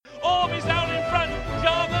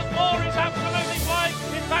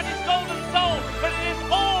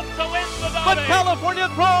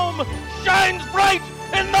shines bright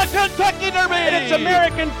in the Kentucky Derby. And it's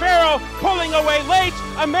American Pharoah pulling away late.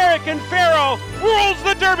 American Pharoah rules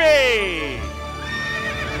the Derby.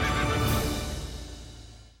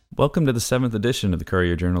 Welcome to the 7th edition of the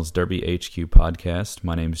Courier-Journal's DerbyHQ podcast.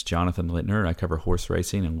 My name is Jonathan Littner. I cover horse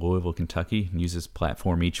racing in Louisville, Kentucky, and use this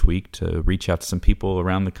platform each week to reach out to some people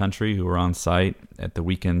around the country who are on site at the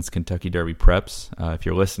weekend's Kentucky Derby preps. If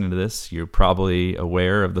you're listening to this, you're probably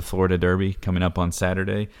aware of the Florida Derby coming up on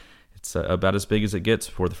Saturday. It's about as big as it gets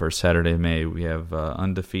for the first Saturday of May. We have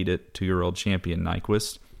undefeated 2-year-old champion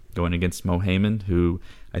Nyquist going against Mohaymen, who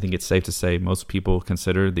I think it's safe to say most people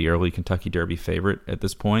consider the early Kentucky Derby favorite at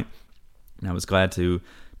this point. And I was glad to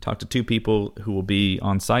talk to two people who will be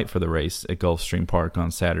on site for the race at Gulfstream Park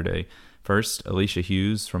on Saturday. First, Alicia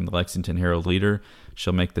Hughes from the Lexington Herald-Leader.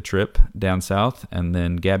 She'll make the trip down south. And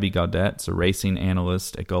then Gabby Gaudet, a racing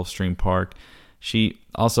analyst at Gulfstream Park. She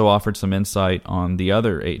also offered some insight on the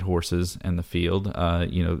other 8 horses in the field.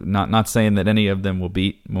 Not saying that any of them will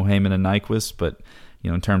beat Mohaymen and Nyquist, but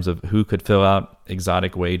in terms of who could fill out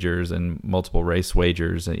exotic wagers and multiple race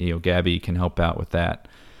wagers, Gabby can help out with that.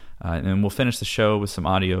 And we'll finish the show with some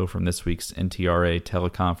audio from this week's NTRA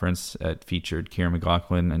teleconference that featured Kiaran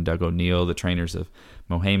McLaughlin and Doug O'Neill, the trainers of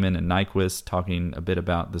Mohaymen and Nyquist, talking a bit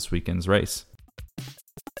about this weekend's race.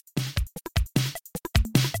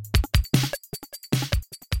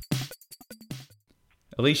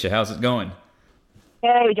 Alicia, how's it going?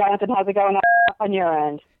 Hey, Jonathan, how's it going on your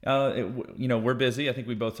end? We're busy. I think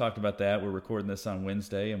we both talked about that. We're recording this on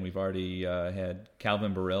Wednesday, and we've already had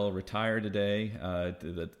Calvin Burrell retire today.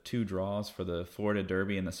 The 2 draws for the Florida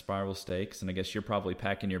Derby and the Spiral Stakes, and I guess you're probably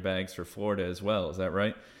packing your bags for Florida as well. Is that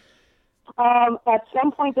right? At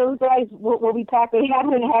some point, those guys will be packed. They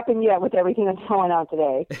haven't happened yet with everything that's going on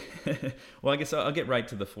today. Well, I guess I'll get right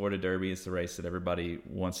to the Florida Derby. It's the race that everybody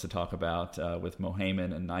wants to talk about with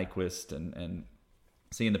Mohaymen and Nyquist, and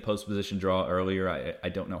seeing the post position draw earlier, I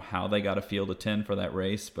don't know how they got a field of 10 for that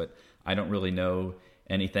race, but I don't really know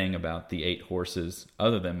anything about the 8 horses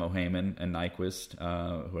other than Mohaymen and Nyquist,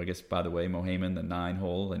 who I guess, by the way, Mohaymen the 9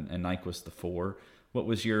 hole and Nyquist the 4. What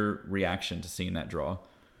was your reaction to seeing that draw?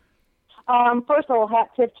 First of all, hat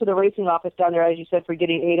tip to the racing office down there, as you said, for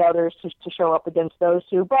getting 8 others to show up against those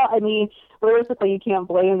 2. But I mean, realistically, you can't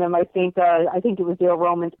blame them. I think it was Dale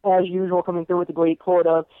Romans, as usual, coming through with a great quote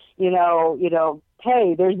of,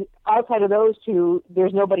 hey, there's outside of those 2,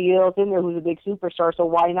 there's nobody else in there who's a big superstar. So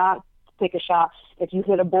why not take a shot? If you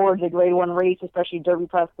hit a board in a Grade 1 race, especially Derby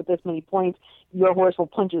press with this many points, your horse will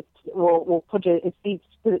punch its feet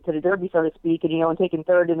to the Derby, so to speak, and taking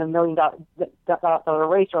third in $1 million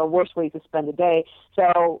race are a worse way to spend a day.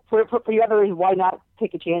 So for the others, why not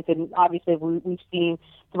take a chance? And obviously we've seen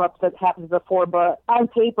some upsets happen before, but on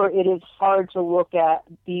paper it is hard to look at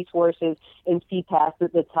these horses and see past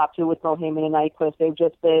the top 2 with Mohaymen and Nyquist. They've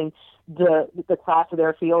just been the class of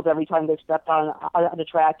their field every time they've stepped on the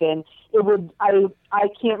track, and I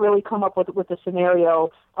can't really come up with a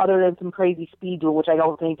scenario other than some crazy speed rule, which I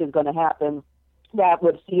don't think is going to happen, that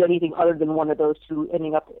would see anything other than one of those 2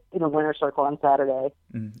 ending up in a winner's circle on Saturday.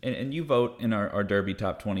 And you vote in our Derby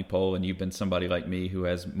Top 20 poll, and you've been somebody like me who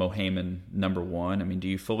has Mohaymen number 1. I mean, do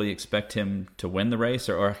you fully expect him to win the race,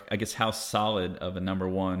 or I guess how solid of a number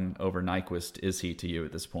 1 over Nyquist is he to you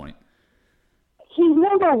at this point? He's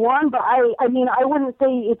number 1, but I mean, I wouldn't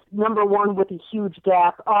say it's number 1 with a huge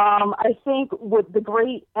gap. I think with the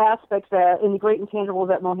great aspects and the great intangibles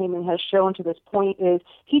that Mohaymen has shown to this point is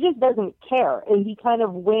he just doesn't care, and he kind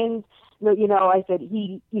of wins. I said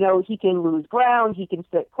he can lose ground, he can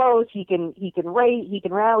sit close, he can rate, he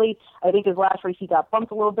can rally. I think his last race he got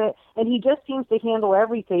bumped a little bit, and he just seems to handle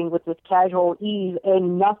everything with this casual ease,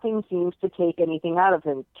 and nothing seems to take anything out of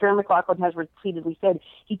him. Kiaran McLaughlin has repeatedly said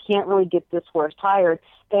he can't really get this horse tired,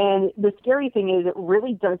 and the scary thing is it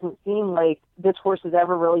really doesn't seem like this horse has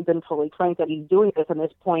ever really been fully cranked, that he's doing this at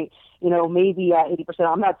this point, maybe at 80%.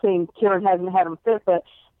 I'm not saying Kiaran hasn't had him fit, but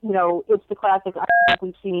it's the classic. I think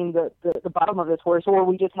we've seen the bottom of this horse, or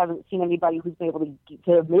we just haven't seen anybody who's been able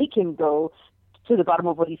to make him go to the bottom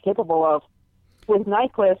of what he's capable of. With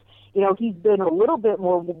Nyquist, he's been a little bit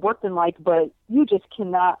more workmanlike, but you just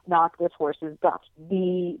cannot knock this horse's guts.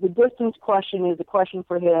 The distance question is a question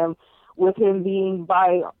for him. With him being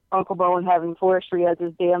by Uncle Bo and having Forestry as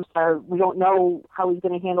his dam sire, we don't know how he's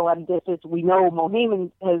going to handle at a distance. We know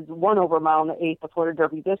Mohaymen has won over a mile in the 8th, the Florida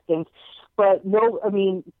Derby distance. But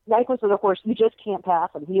Nyquist is a horse, you just can't pass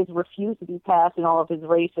him. He has refused to be passed in all of his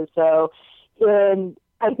races. So, and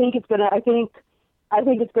I think I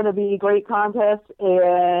think it's going to be a great contest,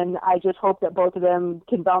 and I just hope that both of them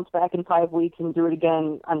can bounce back in 5 weeks and do it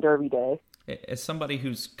again on Derby Day. As somebody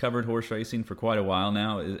who's covered horse racing for quite a while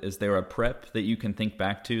now, is there a prep that you can think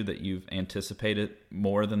back to that you've anticipated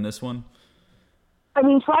more than this one? I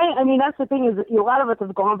mean, that's the thing is a lot of us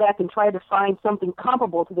have gone back and tried to find something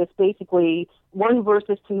comparable to this, basically 1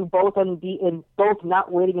 versus 2, both unbeaten, both not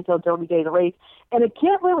waiting until Derby Day to race. And it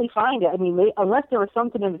can't really find it. I mean, unless there was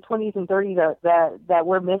something in the 20s and 30s that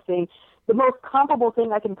we're missing. The most comparable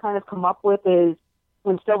thing I can kind of come up with is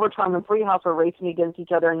when Silvertron and Freehouse were racing against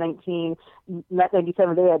each other in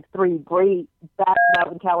 1997, they had 3 great battles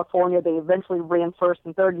out in California. They eventually ran first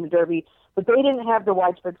and third in the Derby, but they didn't have the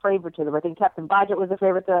widespread favorite to them. I think Captain Bodgett was a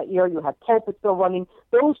favorite that year. You had Pulpit still running.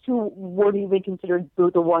 Those 2 weren't even considered the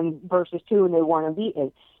 1 versus 2, and they weren't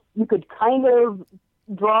unbeaten. You could kind of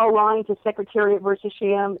draw a line to Secretariat versus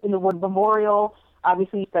Sham in the Wood Memorial.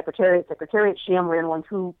 Obviously, Secretariat, Sham ran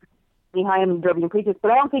 1-2 behind the Derby and Preakness, but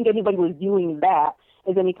I don't think anybody was viewing that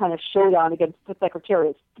as any kind of showdown against the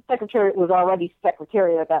Secretariat. The Secretariat was already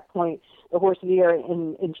Secretariat at that point, the horse of the year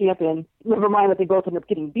and champion. Never mind that they both ended up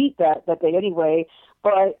getting beat that day anyway.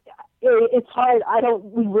 But it's hard.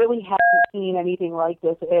 We really haven't seen anything like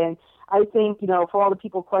this. And I think, for all the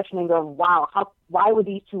people questioning, wow, why would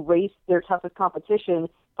these 2 race their toughest competition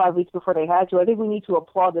 5 weeks before they had to? I think we need to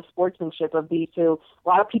applaud the sportsmanship of these 2. A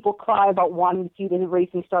lot of people cry about wanting to see the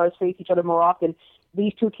racing stars face each other more often.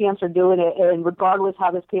 These 2 camps are doing it, and regardless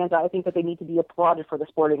how this pans out, I think that they need to be applauded for the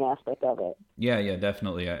sporting aspect of it. Yeah,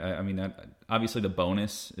 definitely. I mean, obviously the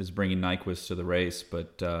bonus is bringing Nyquist to the race,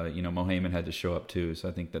 but Mohaymen had to show up too, so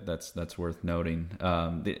I think that's worth noting.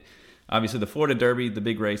 Obviously the Florida Derby, the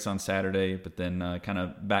big race on Saturday, but then kind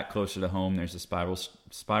of back closer to home, there's the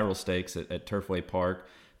Spiral Stakes at Turfway Park.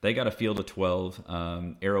 They got a field of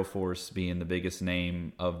 12, Aero Force being the biggest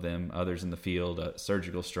name of them. Others in the field,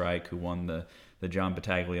 Surgical Strike, who won the John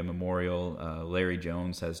Battaglia Memorial. Larry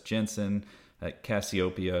Jones has Jensen.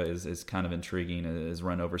 Cassiopeia is kind of intriguing. Has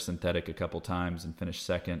run over Synthetic a couple times and finished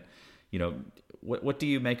second. What do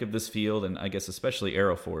you make of this field, and I guess especially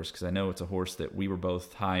Aero Force, because I know it's a horse that we were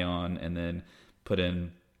both high on and then put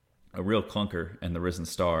in a real clunker in the Risen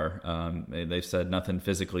Star. They've said nothing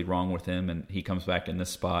physically wrong with him, and he comes back in this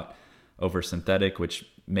spot over Synthetic, which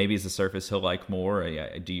maybe is a surface he'll like more.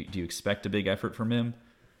 Do you expect a big effort from him?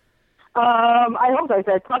 I hope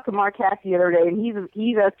so. I talked to Mark Cassidy the other day, and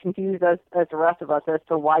he's as confused as the rest of us as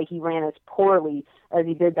to why he ran as poorly as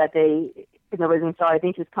he did that day in the Risen Star. I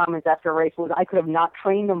think his comments after a race was, I could have not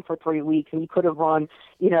trained him for 3 weeks, and he could have run,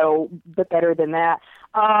 but better than that.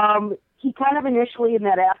 He kind of initially in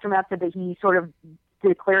that aftermath said that he sort of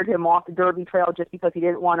declared him off the Derby trail just because he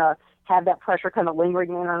didn't want to have that pressure kind of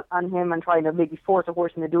lingering on him and trying to maybe force a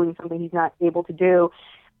horse into doing something he's not able to do.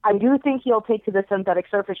 I do think he'll take to the synthetic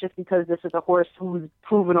surface just because this is a horse who's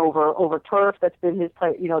proven over turf. That's been his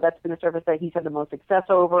play. That's been the surface that he's had the most success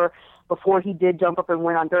over. Before he did jump up and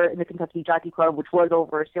win on dirt in the Kentucky Jockey Club, which was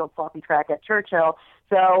over a sealed floppy track at Churchill.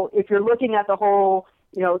 So if you're looking at the whole,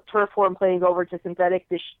 turf form playing over to synthetic,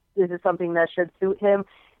 this is something that should suit him.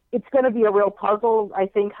 It's going to be a real puzzle, I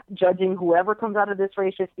think, judging whoever comes out of this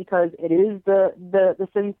race, just because it is the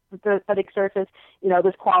synthetic surface.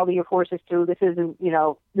 This quality of horses too. This isn't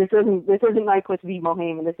Nyquist v.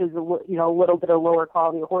 Mohaymen. This is a little bit of lower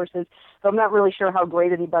quality of horses. So I'm not really sure how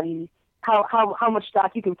great how much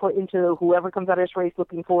stock you can put into whoever comes out of this race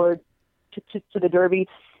looking forward to the Derby.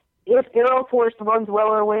 If Aero Force runs well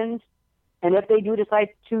or wins, and if they do decide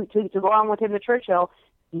to go on with him to Churchill,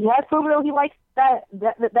 he has proven he likes that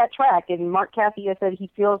track. And Mark Caffey has said he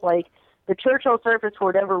feels like the Churchill surface, for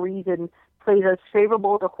whatever reason, plays as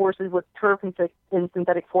favorable to horses with turf and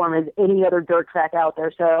synthetic form as any other dirt track out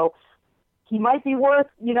there. So he might be worth,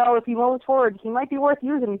 if he moves forward, he might be worth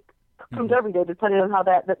using come Derby Day, depending on how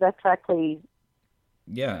that track plays.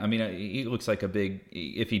 Yeah, I mean, he looks like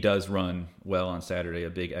if he does run well on Saturday, a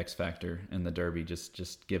big X factor in the Derby,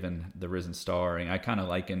 just given the Risen Star. And I kind of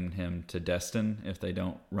liken him to Destin if they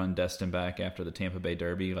don't run Destin back after the Tampa Bay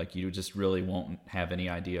Derby. Like, you just really won't have any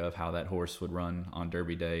idea of how that horse would run on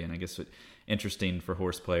Derby Day. And I guess interesting for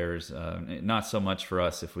horse players, not so much for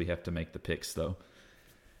us if we have to make the picks, though.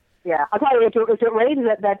 Yeah, I'll tell you, if it rains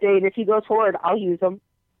that day and if he goes forward, I'll use him.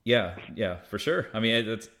 Yeah, for sure. I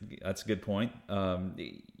mean, that's a good point.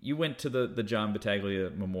 You went to the John Battaglia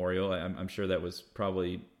Memorial. I'm sure that was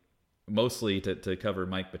probably mostly to cover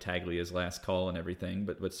Mike Battaglia's last call and everything,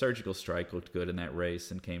 but Surgical Strike looked good in that race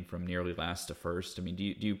and came from nearly last to first. I mean, do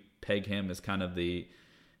you peg him as kind of the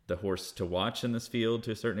horse to watch in this field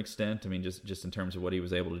to a certain extent? I mean, just in terms of what he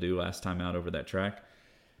was able to do last time out over that track?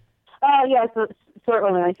 Yeah, so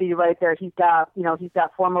certainly, I see you right there. He's got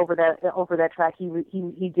form over that track.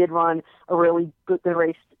 He did run a really good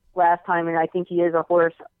race last time, and I think he is a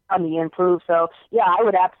horse on the improve. So yeah, I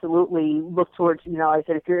would absolutely look towards, I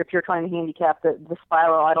said, if you're trying to handicap the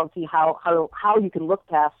Spiral, I don't see how you can look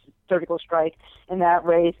past Surgical Strike in that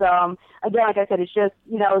race. Again, like I said, it's just,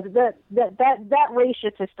 that race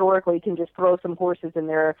just historically can just throw some horses in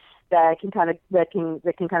there that can kind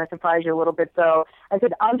of surprise you a little bit. So I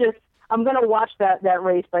said, I'm going to watch that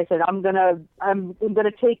race, but I said I'm going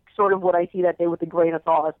to take sort of what I see that day with a grain of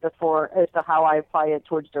salt as to how I apply it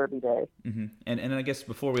towards Derby Day. Mm-hmm. And I guess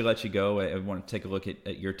before we let you go, I want to take a look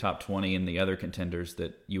at your top 20 and the other contenders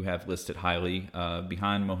that you have listed highly.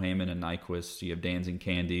 Behind Mohaymen and Nyquist, you have Dancing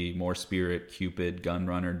Candy, More Spirit, Cupid,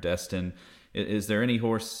 Gunrunner, Destin. Is there any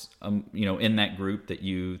horse, in that group that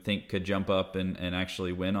you think could jump up and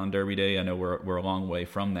actually win on Derby Day? I know we're a long way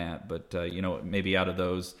from that, but maybe out of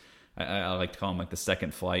those, I like to call them like the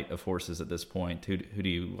second flight of horses at this point. Who do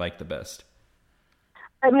you like the best?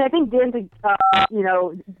 I mean, I think Dancing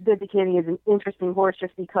Candy is an interesting horse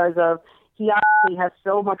just because of he obviously has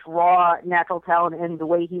so much raw natural talent, and the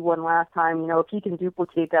way he won last time, if he can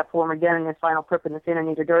duplicate that form again in his final trip in the Santa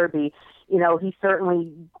Anita Derby, he's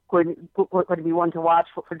certainly going to be one to watch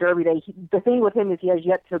for Derby Day. The thing with him is he has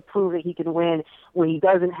yet to prove that he can win when he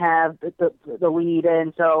doesn't have the lead,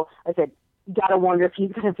 and so I said, gotta wonder if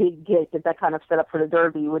he's going to get that kind of setup for the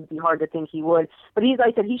Derby. It would be hard to think he would. But he's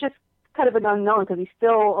just kind of an unknown because he's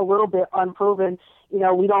still a little bit unproven. We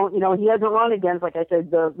don't, he hasn't run against, like I said,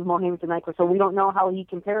 the Mohaymen and Nyquist, so we don't know how he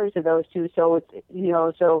compares to those two. So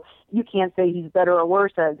it's, so you can't say he's better or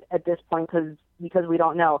worse at this point because we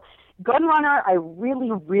don't know. Gunrunner, I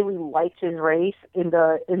really, really liked his race in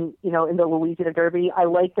the Louisiana Derby. I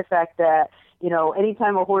like the fact that,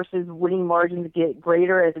 anytime a horse's winning margins get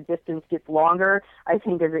greater as the distance gets longer, I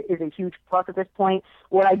think is a huge plus at this point.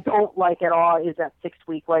 What I don't like at all is that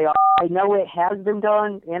 6-week layoff. I know it has been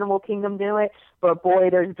done, Animal Kingdom do it, but boy,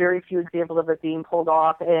 there's very few examples of it being pulled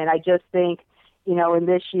off, and I just think, in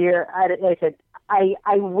this year,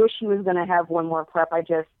 I wish he was going to have one more prep. I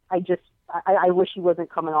wish he wasn't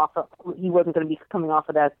going to be coming off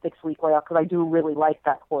of that 6-week layoff because I do really like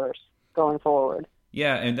that horse going forward.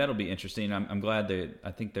 Yeah, and that'll be interesting. I'm glad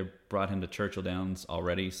I think they brought him to Churchill Downs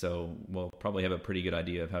already, so we'll probably have a pretty good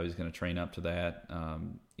idea of how he's going to train up to that.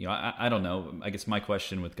 I don't know. I guess my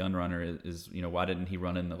question with Gunrunner is why didn't he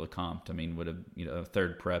run in the Lecomte? I mean, would a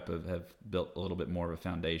third prep have built a little bit more of a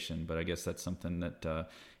foundation? But I guess that's something that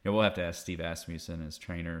we'll have to ask Steve Asmussen, his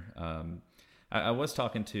trainer. I was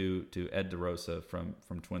talking to Ed DeRosa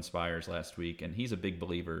from Twin Spires last week, and he's a big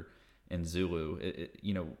believer in Zulu.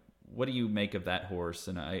 What do you make of that horse?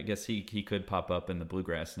 And I guess he could pop up in the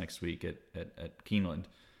Bluegrass next week at Keeneland.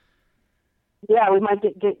 Yeah, we might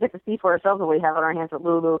get to see for ourselves what we have on our hands with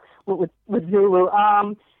Zulu.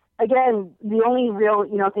 Again, the only real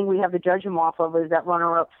thing we have to judge him off of is that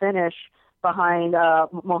runner-up finish behind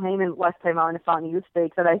Mohaymen last time out in the Fountain Youth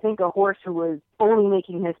Stakes. And I think a horse who was only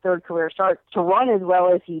making his third career start to run as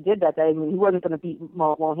well as he did that day. I mean, he wasn't going to beat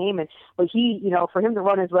Mohaymen, but for him to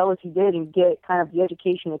run as well as he did and get kind of the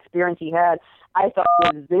education experience he had, I thought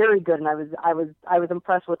was very good, and I was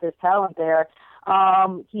impressed with his talent there.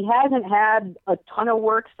 He hasn't had a ton of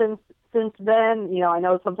work since then. I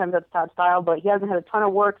know sometimes that's top style, but he hasn't had a ton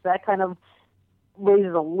of work. So that kind of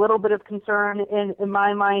raises a little bit of concern in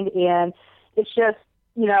my mind, and it's just,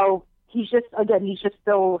 he's just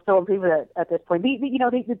still improving at this point. These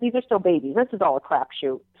are still babies. This is all a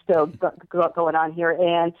crapshoot still going on here,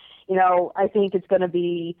 and I think it's going to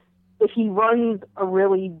be, if he runs a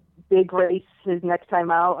really big race his next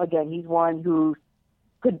time out, again, he's one who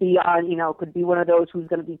could be one of those who's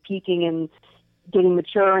going to be peaking and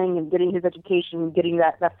maturing and getting his education and getting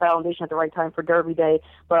that foundation at the right time for Derby Day.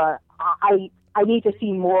 But I need to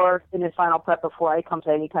see more in his final prep before I come to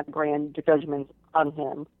any kind of grand judgment on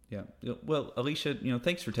him. Yeah. Well, Alicia,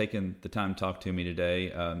 thanks for taking the time to talk to me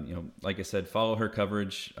today. Like I said, follow her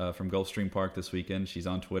coverage from Gulfstream Park this weekend. She's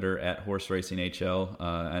on Twitter @HorseRacingHL,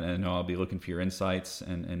 and I know I'll be looking for your insights.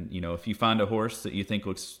 And if you find a horse that you think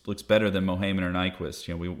looks better than Mohaymen or Nyquist,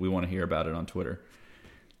 we want to hear about it on Twitter.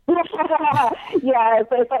 Yeah,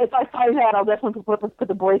 if I find that, I'll definitely put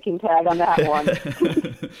the breaking tag on that one.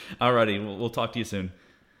 All righty, we'll talk to you soon.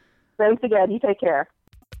 Thanks again. You take care.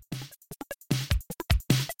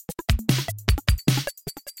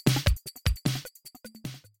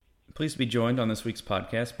 Pleased to be joined on this week's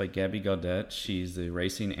podcast by Gabby Gaudet. She's the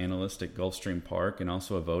racing analyst at Gulfstream Park and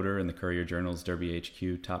also a voter in the Courier-Journal's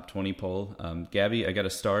DerbyHQ Top 20 poll. Gabby, I got to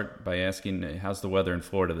start by asking, how's the weather in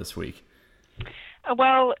Florida this week?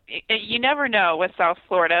 Well, you never know with South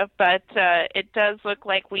Florida, but it does look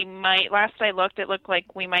like we might. Last I looked, it looked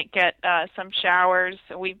like we might get some showers.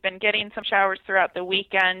 We've been getting some showers throughout the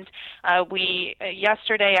weekend.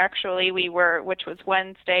 Yesterday, actually, which was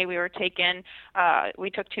Wednesday, we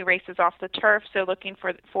took 2 races off the turf, so looking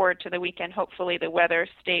forward to the weekend. Hopefully the weather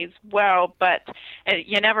stays well, but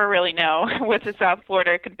you never really know with the South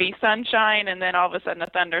Florida. It could be sunshine, and then all of a sudden a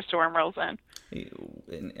thunderstorm rolls in.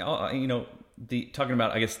 Talking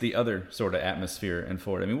about, I guess, the other sort of atmosphere in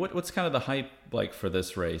Florida. I mean, what's kind of the hype like for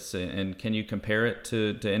this race, and can you compare it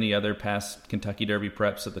to any other past Kentucky Derby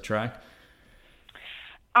preps at the track?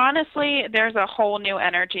 Honestly, there's a whole new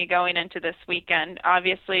energy going into this weekend,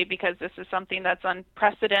 obviously, because this is something that's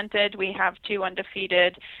unprecedented. We have 2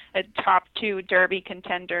 undefeated top 2 Derby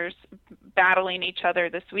contenders battling each other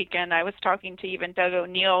this weekend. I was talking to even Doug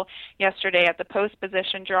O'Neill yesterday at the post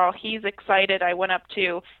position draw. He's excited. I went up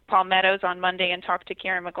to Palmetto's on Monday and talked to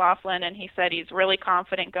Kiaran McLaughlin, and he said he's really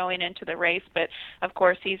confident going into the race, but of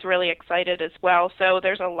course he's really excited as well. So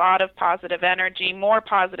there's a lot of positive energy, more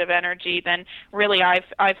positive energy than really I've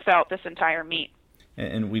felt this entire meet.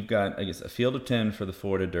 And we've got, I guess, a field of 10 for the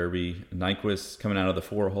Florida Derby. Nyquist coming out of the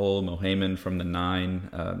 4-hole, Mohaymen from the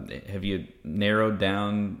 9. Have you narrowed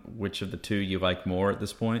down which of the 2 you like more at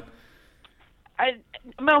this point?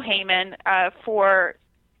 Mohaymen, for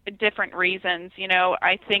different reasons.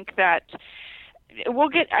 I think that we'll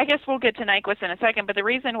get to Nyquist in a second, but the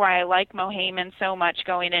reason why I like Mohaymen so much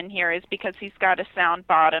going in here is because he's got a sound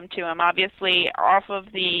bottom to him. Obviously, off of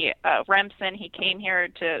the Remsen, he came here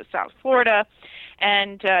to South Florida,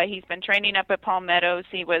 and he's been training up at Palmetto's.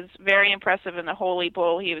 He was very impressive in the Holy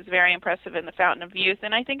Bull. He was very impressive in the Fountain of Youth,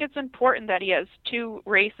 and I think it's important that he has 2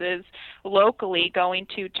 races locally going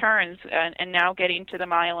 2 turns and now getting to the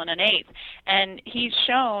mile and an eighth. And he's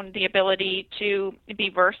shown the ability to be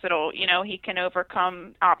versatile. He can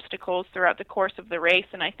overcome obstacles throughout the course of the race,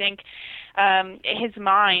 and I think his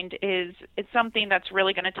mind is something that's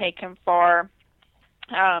really going to take him far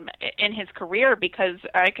in his career, because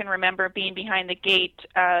I can remember being behind the gate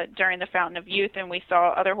during the Fountain of Youth, and we saw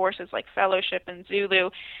other horses like Fellowship and Zulu.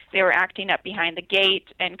 They were acting up behind the gate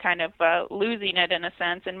and kind of losing it in a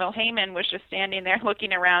sense, and Mohaymen was just standing there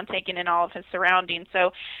looking around, taking in all of his surroundings.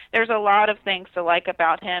 So there's a lot of things to like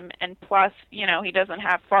about him, and plus, he doesn't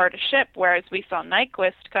have far to ship, whereas we saw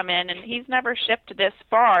Nyquist come in, and he's never shipped this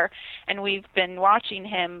far, and we've been watching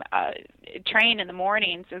him train in the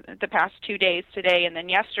mornings the past 2 days, today and then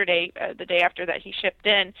yesterday, the day after that he shipped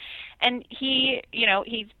in, and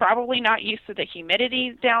he's probably not used to the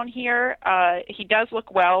humidity down here. He does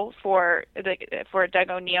look well for Doug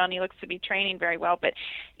O'Neill, and he looks to be training very well, but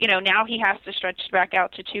now he has to stretch back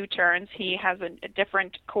out to 2 turns. He has a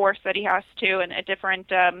different course that he has to, and a different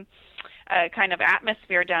kind of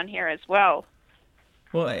atmosphere down here as well.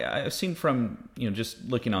 Well, I've seen from, just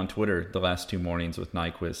looking on Twitter the last 2 mornings with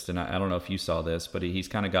Nyquist, and I don't know if you saw this, but he's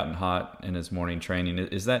kind of gotten hot in his morning training.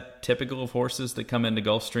 Is that typical of horses that come into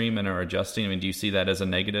Gulfstream and are adjusting? I mean, do you see that as a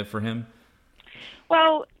negative for him?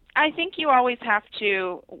 Well, I think you always have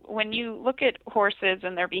to, when you look at horses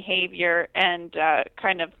and their behavior and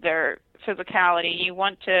kind of their physicality, you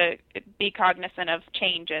want to be cognizant of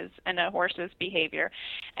changes in a horse's behavior.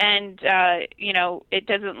 And, it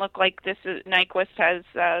doesn't look like Nyquist has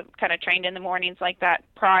kind of trained in the mornings like that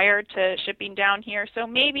prior to shipping down here. So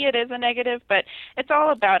maybe it is a negative, but it's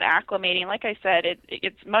all about acclimating. Like I said,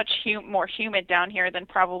 it's much more humid down here than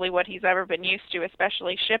probably what he's ever been used to,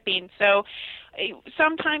 especially shipping. So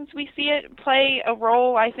sometimes we see it play a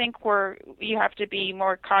role, I think, where you have to be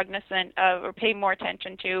more cognizant of or pay more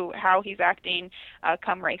attention to how he's acting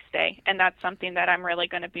come race day. And that's something that I'm really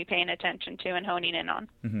going to be paying attention to and honing in on.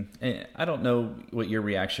 Mm-hmm. And I don't know what your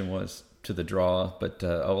reaction was to the draw, but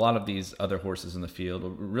a lot of these other horses in the field,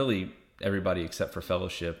 really everybody except for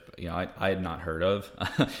Fellowship, I had not heard of.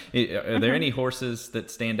 Are there any horses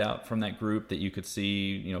that stand out from that group that you could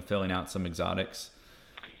see, filling out some exotics?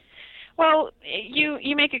 Well,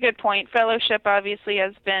 you make a good point. Fellowship obviously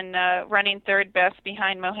has been running third best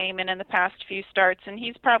behind Mohaymen in the past few starts, and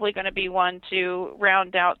he's probably going to be one to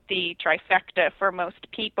round out the trifecta for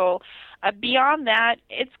most people. Beyond that,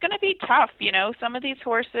 it's going to be tough. Some of these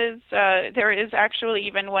horses, there is actually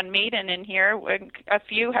even one maiden in here. A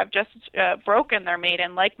few have just broken their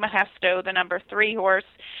maiden, like Mohesto, the number 3 horse,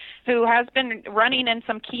 who has been running in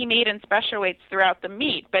some key maiden special weights throughout the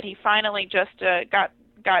meet, but he finally just got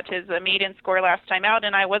got his maiden score last time out,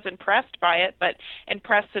 and I was impressed by it, but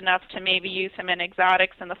impressed enough to maybe use him in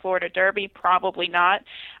exotics in the Florida Derby, probably not.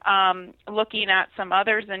 Looking at some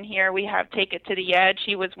others in here, we have Take It to the Edge.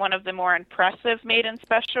 He was one of the more impressive maiden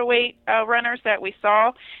special weight runners that we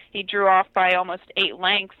saw. He drew off by almost 8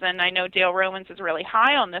 lengths, and I know Dale Romans is really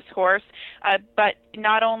high on this horse, but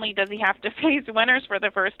not only does he have to face winners for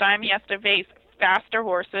the first time, he has to face faster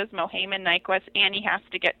horses, Mohaymen, Nyquist, and he has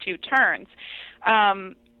to get 2 turns.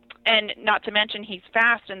 And not to mention he's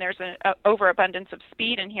fast, and there's an overabundance of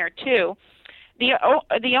speed in here too.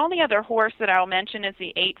 The only other horse that I'll mention is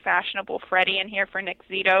the 8 Fashionable Freddie in here for Nick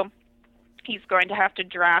Zito. He's going to have to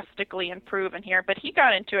drastically improve in here, but he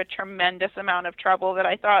got into a tremendous amount of trouble that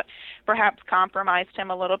I thought perhaps compromised him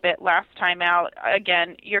a little bit last time out.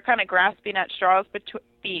 Again, you're kind of grasping at straws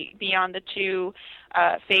beyond the 2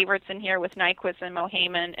 favorites in here with Nyquist and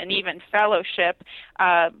Mohaymen, and even Fellowship,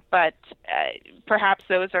 but perhaps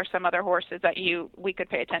those are some other horses that we could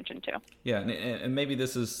pay attention to. Yeah, and maybe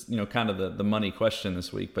this is kind of the money question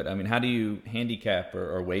this week, but I mean, how do you handicap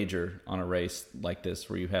or wager on a race like this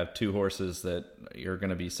where you have 2 horses that you're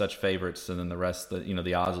going to be such favorites, and then the rest,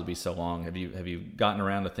 the odds will be so long? Have you gotten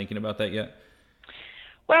around to thinking about that yet?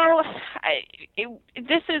 Well,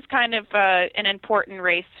 this is kind of an important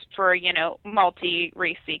race for,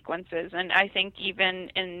 multi-race sequences. And I think even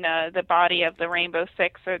in the body of the Rainbow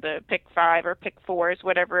Six or the Pick 5 or Pick 4s,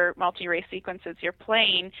 whatever multi-race sequences you're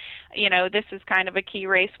playing, this is kind of a key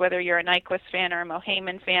race, whether you're a Nyquist fan or a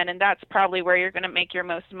Mohaymen fan. And that's probably where you're going to make your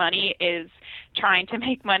most money, is trying to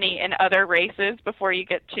make money in other races before you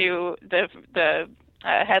get to the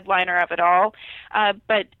headliner of it all.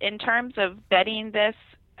 But in terms of betting this,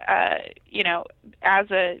 as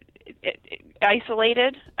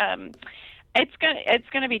isolated,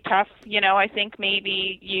 it's gonna be tough. I think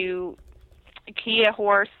maybe you key a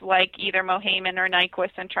horse like either Mohaymen or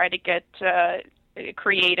Nyquist and try to get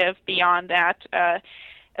creative beyond that.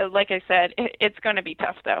 Like I said, it's going to be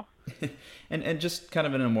tough though. And just kind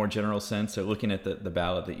of in a more general sense, so looking at the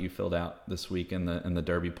ballot that you filled out this week in the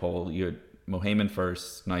Derby poll, you had Mohaymen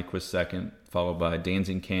first, Nyquist second, followed by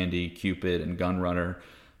Dancing Candy, Cupid, and Gunrunner.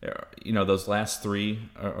 Those last 3,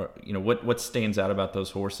 what stands out about those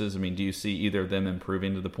horses? I mean, do you see either of them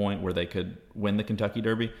improving to the point where they could win the Kentucky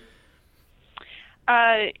Derby?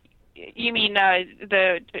 You mean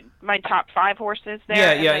my top 5 horses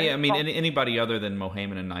there? Yeah. I mean, anybody other than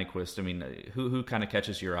Mohaymen and Nyquist. I mean, who kind of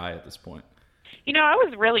catches your eye at this point? I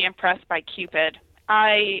was really impressed by Cupid.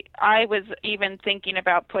 I was even thinking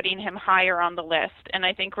about putting him higher on the list, and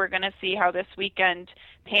I think we're going to see how this weekend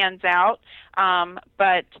pans out.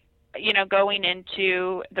 But going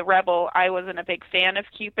into the Rebel, I wasn't a big fan of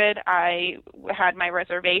Cupid. I had my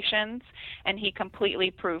reservations, and he completely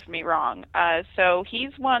proved me wrong. So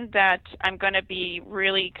he's one that I'm going to be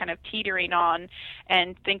really kind of teetering on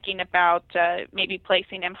and thinking about maybe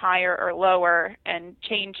placing him higher or lower and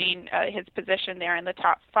changing his position there in the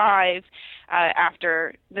top 5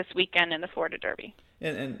 after this weekend in the Florida Derby.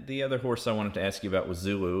 And the other horse I wanted to ask you about was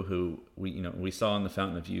Zulu, who we saw in the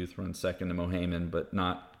Fountain of Youth run second to Mohaymen, but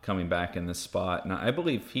not coming back in this spot. Now, I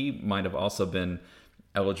believe he might have also been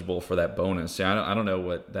eligible for that bonus. I don't know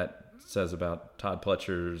what that says about Todd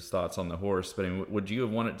Pletcher's thoughts on the horse, but would you have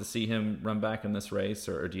wanted to see him run back in this race,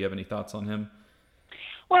 or do you have any thoughts on him?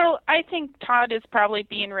 Well, I think Todd is probably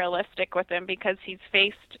being realistic with him because he's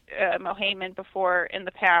faced Mohaymen before in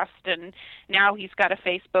the past, and now he's got to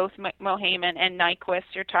face both Mohaymen and Nyquist,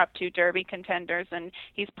 your top 2 Derby contenders, and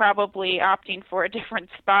he's probably opting for a different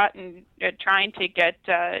spot and trying to get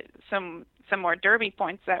some more Derby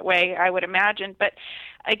points that way, I would imagine. But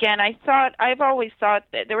again, I've always thought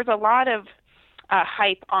that there was a lot of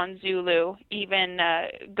hype on Zulu, even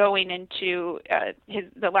going into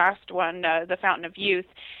the last one, the Fountain of Youth,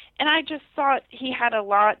 and I just thought he had a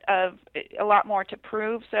lot more to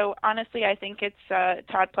prove. So honestly, I think it's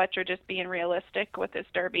Todd Pletcher just being realistic with his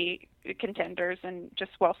Derby contenders and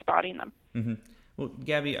just well spotting them. Mm-hmm. Well,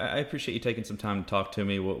 Gabby, I appreciate you taking some time to talk to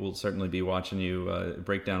me. We'll certainly be watching you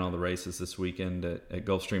break down all the races this weekend at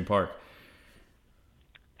Gulfstream Park.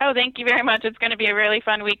 Oh, thank you very much. It's going to be a really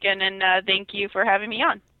fun weekend, and thank you for having me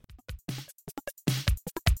on.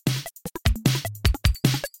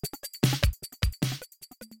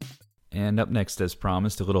 And up next, as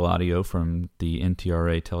promised, a little audio from the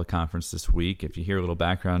NTRA teleconference this week. If you hear a little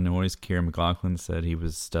background noise, Kiaran McLaughlin said he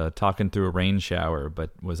was talking through a rain shower, but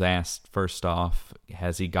was asked, first off,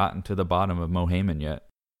 has he gotten to the bottom of Mohaymen yet?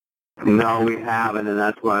 No, we haven't, and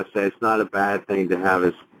that's why I say it's not a bad thing to have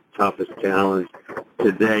his toughest challenge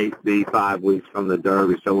to date be 5 weeks from the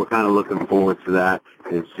Derby. So we're kind of looking forward to that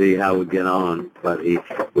and see how we get on. But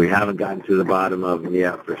we haven't gotten to the bottom of him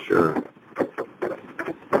yet for sure.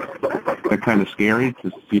 They're kind of scary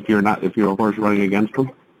to see if you're a horse running against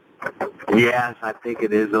them. Yes, I think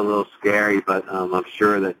it is a little scary, but I'm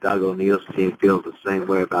sure that Doug O'Neill's team feels the same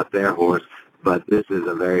way about their horse. But this is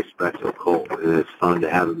a very special colt, and it's fun to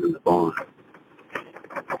have him in the barn.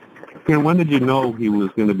 And when did you know he was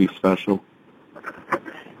going to be special?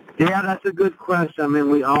 Yeah, that's a good question. I mean,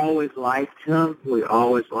 we always liked him. We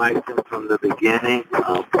always liked him from the beginning.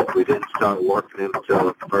 We didn't start working him until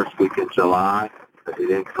the first week in July. He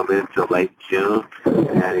didn't come in until late June,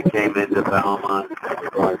 and he came into Belmont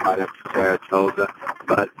right after Saratoga.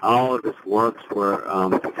 But all of his works were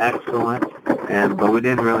excellent, but we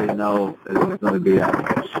didn't really know that it was going to be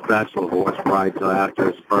a special horse right until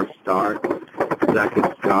after his first start,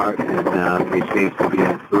 second start, and he seems to be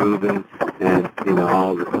improving, and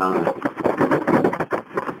all the time.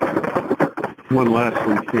 One last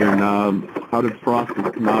one, Kiaran. How did Frosty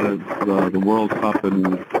come out of the World Cup, and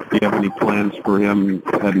do you have any plans for him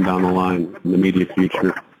heading down the line in the immediate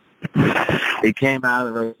future? He came out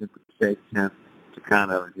of the shape to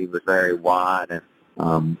he was very wide,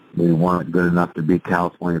 and we weren't good enough to beat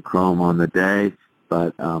California Chrome on the day,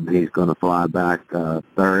 but he's going to fly back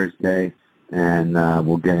Thursday, and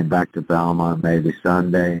we'll get him back to Belmont maybe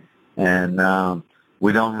Sunday, and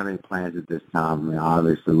we don't have any plans at this time. I mean,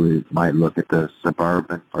 obviously, we might look at the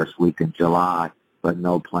Suburban first week in July, but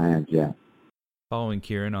no plans yet. Following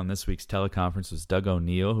Kiaran on this week's teleconference was Doug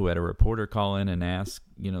O'Neill, who had a reporter call in and ask,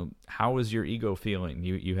 how is your ego feeling?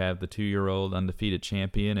 You have the 2-year-old undefeated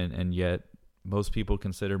champion, and yet most people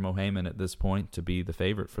consider Mohaymen at this point to be the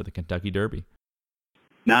favorite for the Kentucky Derby.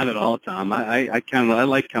 Not at all, Tom. I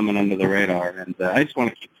like coming under the radar, and I just want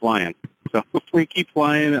to keep flying. So if we keep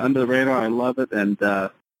flying under the radar, I love it. And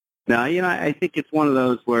now, I think it's one of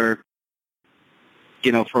those where,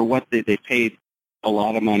 for what they paid a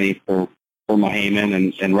lot of money for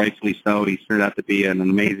Mohaymen, and rightfully so. He's turned out to be an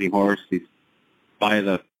amazing horse. He's by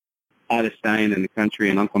the hottest stallion in the country,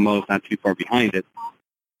 and Uncle Mo's not too far behind it.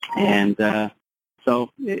 And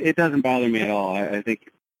so it doesn't bother me at all. I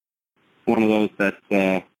think one of those that,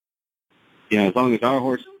 as long as our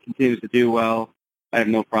horse continues to do well, I have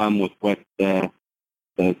no problem with what the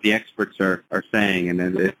experts are saying, and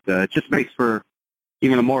then it just makes for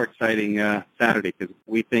even a more exciting Saturday, because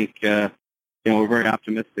we think we're very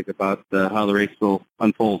optimistic about how the race will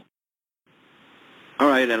unfold. All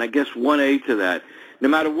right, and I guess 1A to that. No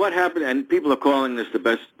matter what happened, and people are calling this the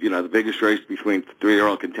best, the biggest race between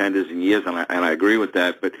 3-year-old contenders in years, and I agree with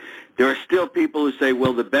that. But there are still people who say,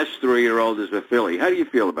 well, the best 3-year-old is a filly. How do you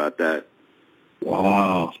feel about that?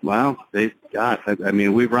 Wow. Well,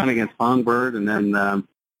 we've run against Songbird, and then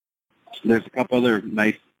there's a couple other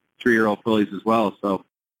nice 3-year-old fillies as well. So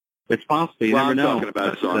it's possible. You never know. I'm talking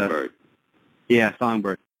about Songbird. Yeah,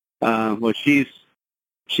 Songbird. Well, she's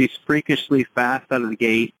freakishly fast out of the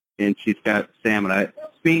gate, and she's got stamina.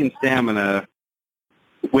 Speed and stamina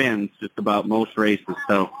wins just about most races.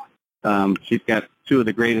 So she's got two of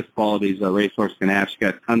the greatest qualities a racehorse can have. She's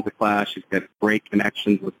got tons of class. She's got great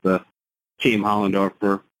connections with the Team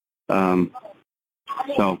Hollendorfer.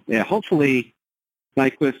 Hopefully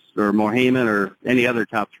Nyquist or Mohaymen or any other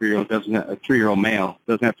top 3-year-old a 3-year-old male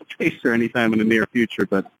doesn't have to face her anytime in the near future.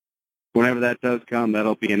 But whenever that does come,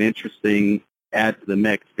 that'll be an interesting add to the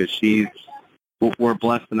mix, because we're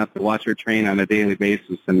blessed enough to watch her train on a daily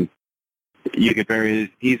basis, and you could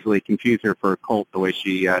very easily confuse her for a colt the way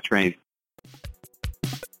she trains.